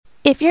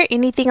If you're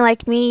anything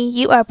like me,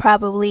 you are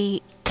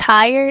probably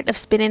tired of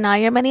spending all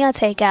your money on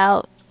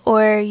takeout,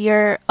 or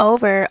you're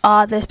over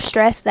all the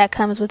stress that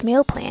comes with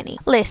meal planning.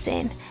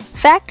 Listen,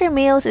 Factor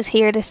Meals is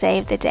here to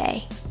save the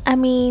day. I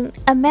mean,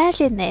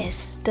 imagine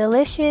this.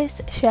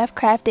 Delicious,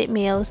 chef-crafted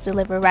meals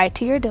delivered right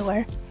to your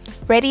door,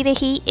 ready to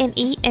heat and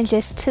eat in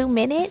just 2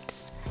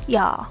 minutes.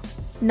 Y'all,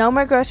 no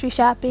more grocery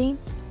shopping,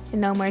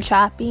 no more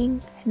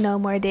shopping, no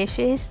more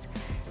dishes.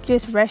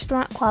 Just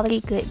restaurant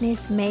quality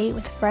goodness made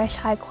with fresh,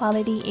 high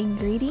quality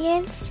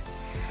ingredients.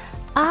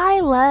 I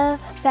love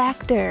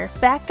Factor.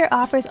 Factor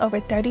offers over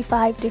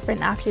 35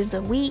 different options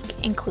a week,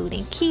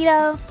 including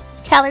keto,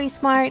 calorie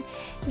smart,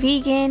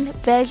 vegan,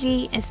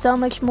 veggie, and so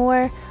much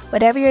more.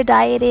 Whatever your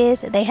diet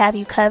is, they have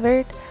you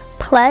covered.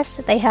 Plus,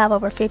 they have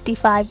over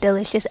 55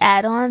 delicious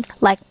add-ons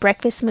like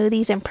breakfast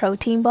smoothies and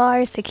protein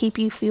bars to keep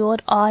you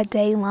fueled all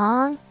day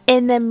long.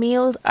 And the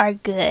meals are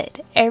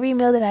good. Every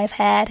meal that I've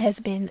had has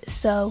been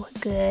so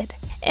good.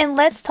 And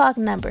let's talk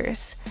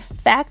numbers.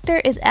 Factor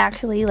is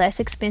actually less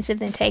expensive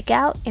than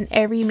takeout, and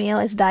every meal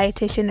is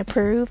dietitian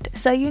approved,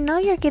 so you know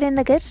you're getting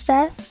the good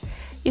stuff.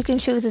 You can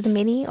choose as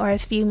many or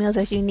as few meals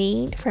as you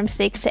need, from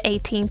 6 to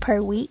 18 per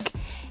week.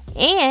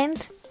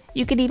 And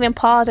you can even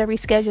pause or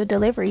reschedule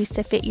deliveries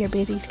to fit your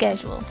busy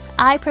schedule.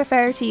 I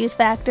prefer to use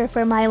Factor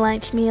for my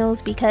lunch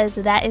meals because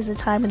that is the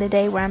time of the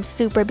day where I'm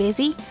super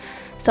busy.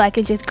 So I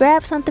can just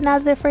grab something out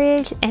of the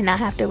fridge and not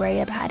have to worry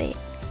about it.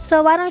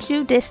 So why don't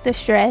you ditch the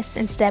stress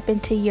and step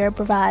into your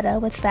bravado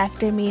with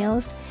Factor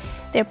meals?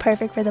 They're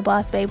perfect for the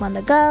boss babe on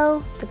the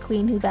go, the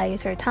queen who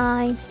values her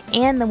time,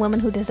 and the woman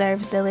who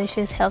deserves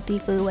delicious, healthy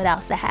food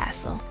without the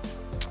hassle.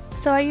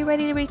 So are you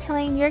ready to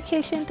reclaim your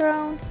kitchen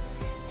throne?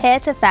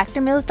 Head to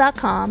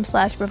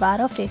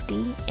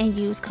factormeals.com/bravado50 and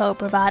use code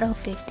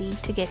bravado50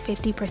 to get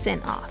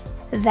 50% off.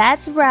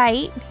 That's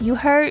right, you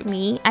heard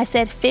me. I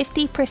said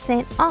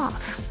 50%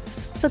 off.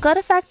 So go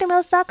to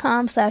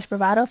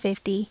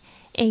factormeals.com/bravado50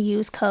 and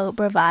use code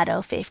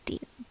bravado50.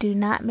 Do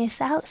not miss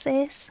out,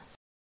 sis.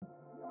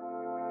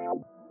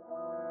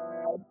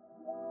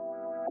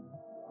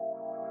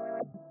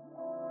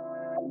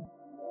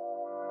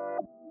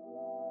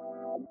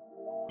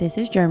 This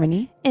is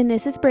Germany. And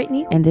this is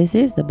Brittany. And this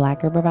is the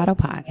Black Girl Bravado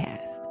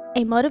Podcast,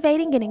 a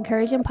motivating and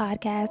encouraging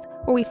podcast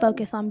where we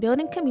focus on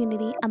building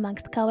community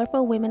amongst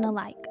colorful women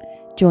alike.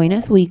 Join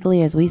us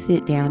weekly as we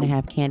sit down and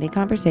have candid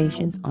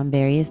conversations on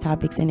various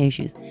topics and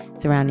issues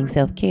surrounding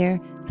self-care,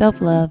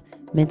 self-love,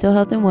 mental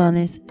health and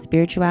wellness,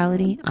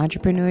 spirituality,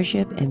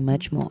 entrepreneurship, and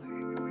much more.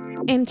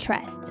 And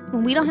trust,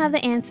 when we don't have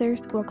the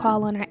answers, we'll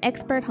call on our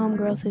expert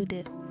homegirls who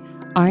do.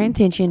 Our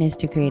intention is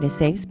to create a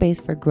safe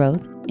space for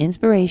growth,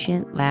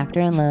 inspiration,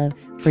 laughter, and love,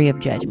 free of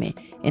judgment,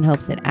 in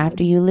hopes that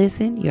after you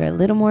listen, you're a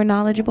little more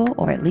knowledgeable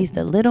or at least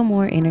a little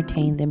more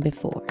entertained than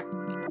before.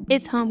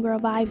 It's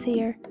homegirl vibes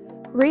here.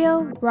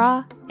 Real,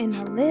 raw, and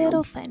a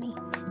little funny.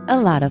 A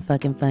lot of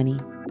fucking funny.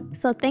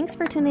 So thanks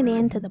for tuning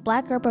in to the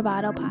Black Girl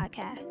Bravado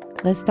Podcast.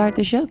 Let's start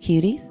the show,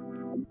 cuties.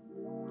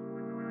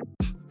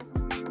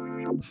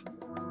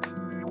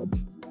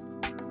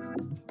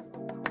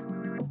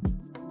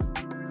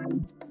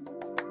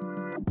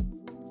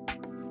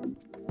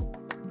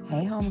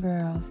 Hey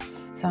homegirls,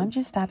 so I'm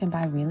just stopping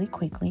by really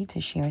quickly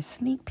to share a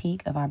sneak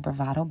peek of our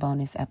Bravado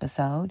bonus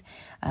episode.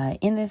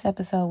 In this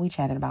episode, we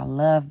chatted about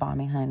love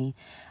bombing, honey.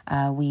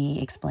 We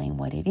explained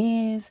what it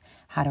is,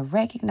 how to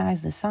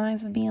recognize the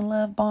signs of being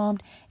love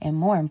bombed, and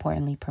more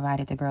importantly,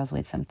 provided the girls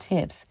with some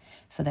tips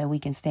so that we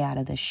can stay out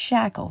of the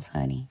shackles,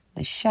 honey,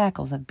 the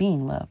shackles of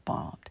being love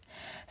bombed.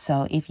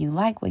 So if you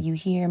like what you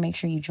hear, make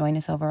sure you join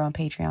us over on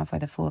Patreon for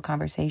the full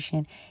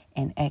conversation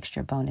and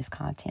extra bonus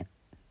content.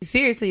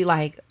 Seriously,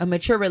 like a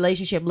mature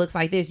relationship looks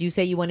like this. You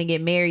say you want to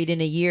get married in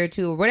a year or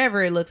two or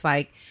whatever it looks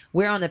like.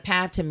 We're on the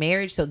path to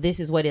marriage. So this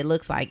is what it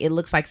looks like. It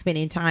looks like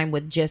spending time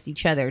with just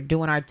each other,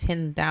 doing our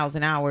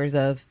 10,000 hours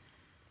of,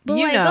 boy,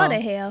 you know, go to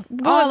hell.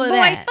 all of boy,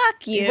 that.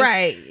 Fuck you.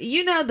 Right.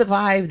 You know the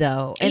vibe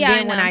though. And Yeah,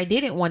 then when I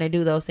didn't want to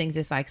do those things,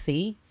 it's like,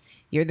 see,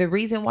 you're the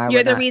reason why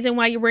reason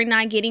why you were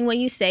not getting what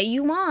you say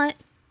you want.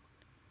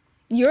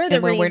 You're the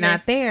and when reason. we're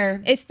not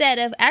there. Instead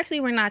of actually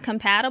we're not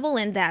compatible,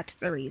 and that's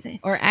the reason.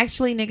 Or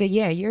actually, nigga,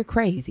 yeah, you're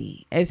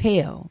crazy as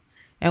hell.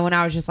 And when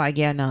I was just like,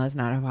 yeah, no, it's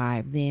not a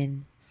vibe,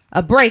 then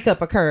a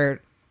breakup occurred.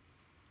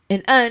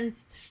 An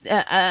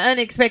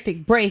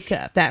unexpected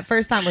breakup. That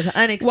first time was an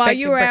unexpected. While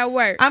you were at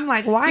work. I'm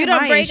like, why you am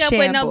don't I break in up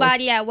shambles? with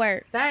nobody at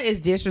work. That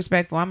is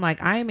disrespectful. I'm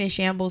like, I am in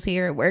shambles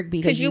here at work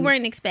because you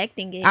weren't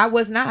expecting it. I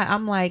was not.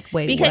 I'm like,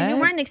 wait, because what? you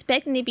weren't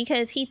expecting it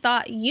because he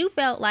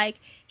felt like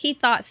he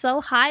thought so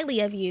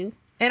highly of you.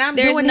 And I'm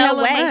there's doing no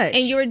hella way, much.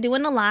 and you were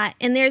doing a lot,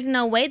 and there's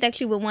no way that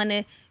you would want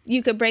to.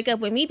 You could break up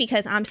with me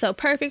because I'm so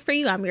perfect for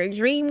you. I'm your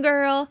dream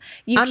girl.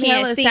 I'm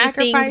can't see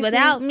things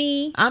without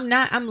me.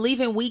 I'm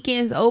leaving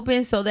weekends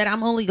open so that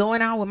I'm only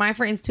going out with my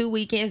friends 2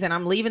 weekends, and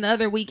I'm leaving the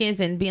other weekends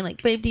and being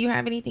like, babe, do you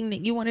have anything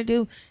that you want to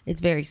do? It's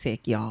very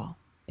sick, y'all.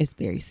 It's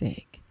very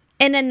sick.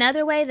 And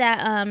another way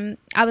that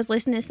I was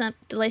listening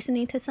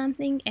to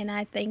something, and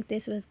I think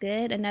this was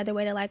good. Another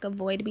way to like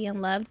avoid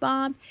being love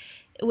bombed,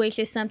 which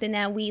is something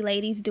that we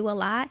ladies do a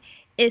lot,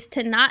 is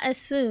to not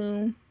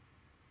assume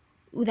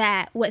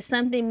that what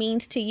something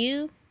means to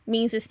you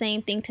means the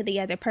same thing to the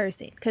other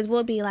person, because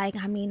we'll be like,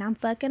 I mean, I'm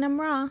fucking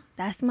him raw,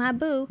 that's my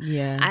boo.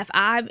 Yeah.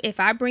 If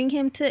I bring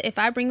him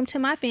to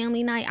my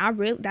family night,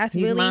 He's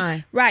really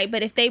mine. right.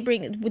 But if they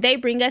bring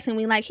us and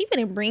we like, he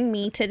wouldn't bring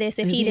me to this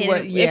if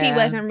he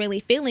wasn't really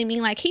feeling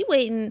me. Like, he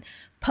wouldn't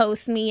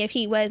post me if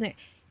he wasn't.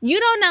 You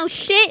don't know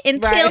shit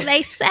until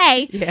they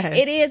say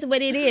it is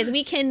what it is.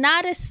 We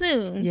cannot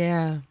assume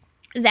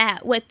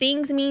that what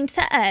things mean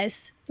to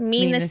us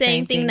mean the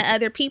same thing to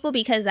other people,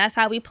 because that's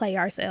how we play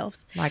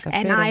ourselves. Like a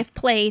and fiddle. I've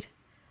played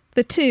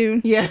the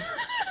tune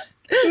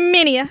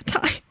many a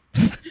times.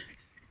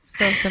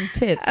 So some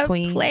tips,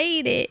 Queen. I've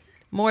played it.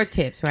 More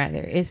tips,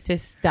 rather, is to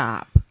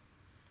stop.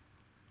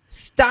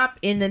 Stop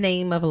in the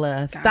name of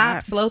love. God.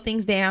 Stop, slow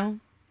things down.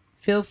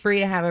 Feel free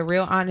to have a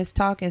real honest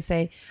talk and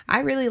say, I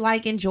really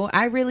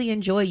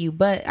enjoy you,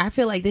 but I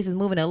feel like this is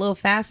moving a little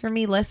fast for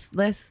me. Let's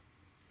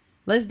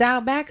dial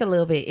back a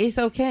little bit. It's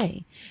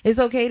okay. It's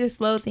okay to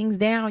slow things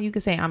down. You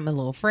can say, I'm a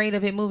little afraid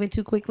of it moving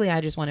too quickly.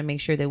 I just want to make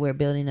sure that we're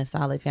building a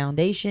solid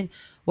foundation.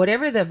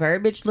 Whatever the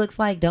verbiage looks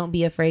like, don't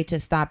be afraid to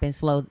stop and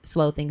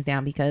slow things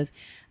down, because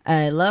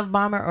a love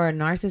bomber or a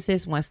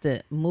narcissist wants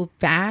to move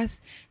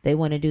fast. They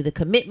want to do the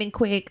commitment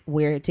quick.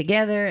 We're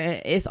together.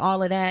 It's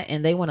all of that.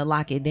 And they want to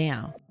lock it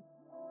down.